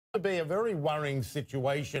To be a very worrying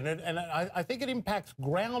situation, and I think it impacts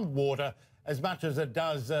groundwater as much as it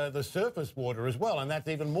does the surface water as well, and that's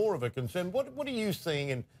even more of a concern. What are you seeing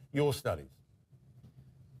in your studies?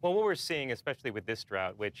 Well, what we're seeing, especially with this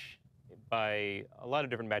drought, which by a lot of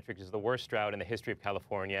different metrics is the worst drought in the history of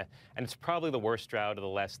California, and it's probably the worst drought of the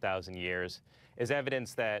last 1,000 years, is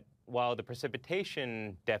evidence that while the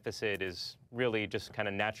precipitation deficit is really just kind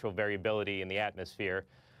of natural variability in the atmosphere,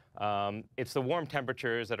 it's the warm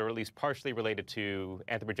temperatures that are at least partially related to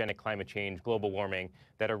anthropogenic climate change, global warming,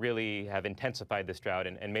 that are really have intensified this drought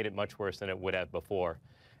and made it much worse than it would have before.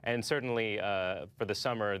 And certainly for the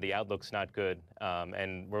summer, the outlook's not good,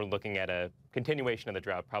 and we're looking at a continuation of the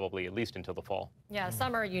drought probably at least until the fall. Yeah,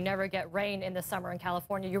 summer, you never get rain in the summer in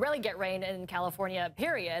California. You rarely get rain in California,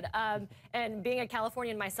 period. And being a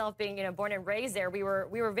Californian myself, being born and raised there, we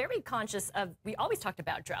were very conscious of, we always talked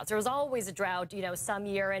about droughts. There was always a drought, some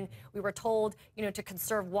year, and we were told, to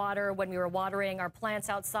conserve water when we were watering our plants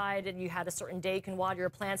outside, and you had a certain day you can water your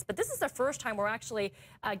plants. But this is the first time we're actually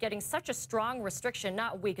getting such a strong restriction,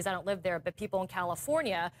 not we, because I don't live there, but people in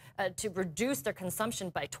California, to reduce their consumption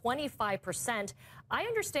by 25%. I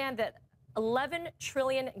understand that 11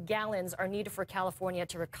 trillion gallons are needed for California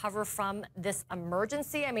to recover from this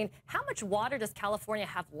emergency. I mean, how much water does California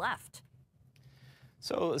have left?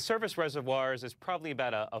 So surface reservoirs is probably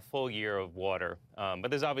about a full year of water, but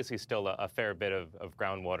there's obviously still a fair bit of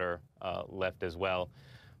groundwater left as well.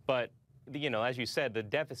 But as you said, the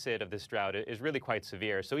deficit of this drought is really quite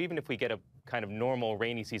severe. So even if we get a kind of normal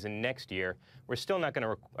rainy season next year, we're still not going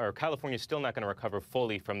to, or California's still not going to recover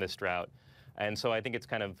fully from this drought. And so I think it's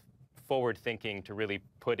kind of forward thinking to really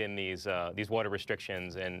put in these water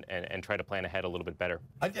restrictions and try to plan ahead a little bit better.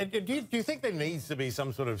 Do you think there needs to be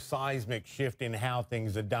some sort of seismic shift in how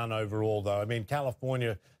things are done overall, though? I mean,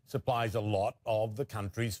 California supplies a lot of the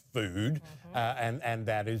country's food, and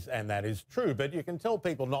that is true. But you can tell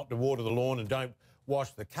people not to water the lawn and don't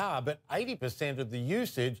wash the car, but 80% of the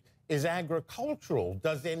usage is agricultural.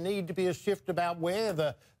 Does there need to be a shift about where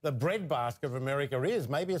the breadbasket of America is?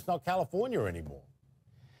 Maybe it's not California anymore.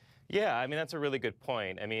 Yeah, I mean, that's a really good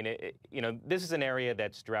point. I mean, this is an area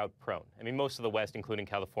that's drought prone. I mean, most of the West, including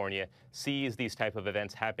California, sees these type of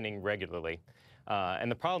events happening regularly. And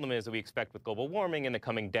the problem is that we expect with global warming in the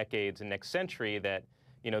coming decades and next century that,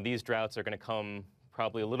 these droughts are going to come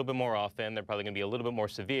probably a little bit more often. They're probably going to be a little bit more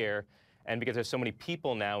severe. And because there's so many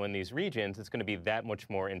people now in these regions, it's going to be that much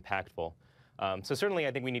more impactful. So certainly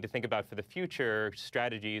I think we need to think about for the future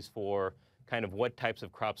strategies for kind of what types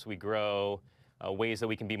of crops we grow, ways that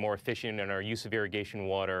we can be more efficient in our use of irrigation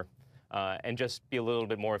water, and just be a little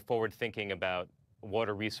bit more forward-thinking about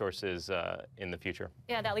water resources in the future.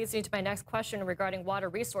 Yeah, that leads me to my next question regarding water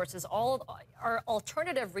resources. All are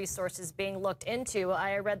alternative resources being looked into.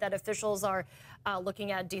 I read that officials are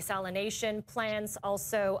looking at desalination plants,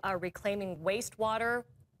 also reclaiming wastewater.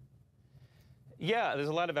 Yeah, there's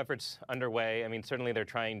a lot of efforts underway. I mean, certainly they're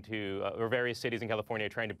trying to, or various cities in California are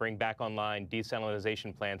trying to bring back online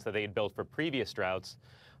desalination plants that they had built for previous droughts,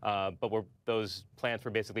 but those plants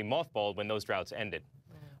were basically mothballed when those droughts ended.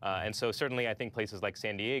 And so certainly I think places like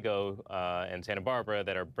San Diego and Santa Barbara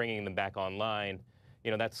that are bringing them back online,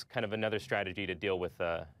 that's kind of another strategy to deal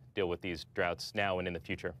with these droughts now and in the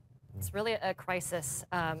future. It's really a crisis,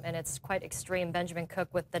 and it's quite extreme. Benjamin Cook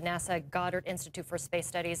with the NASA Goddard Institute for Space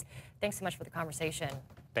Studies. Thanks so much for the conversation.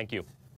 Thank you.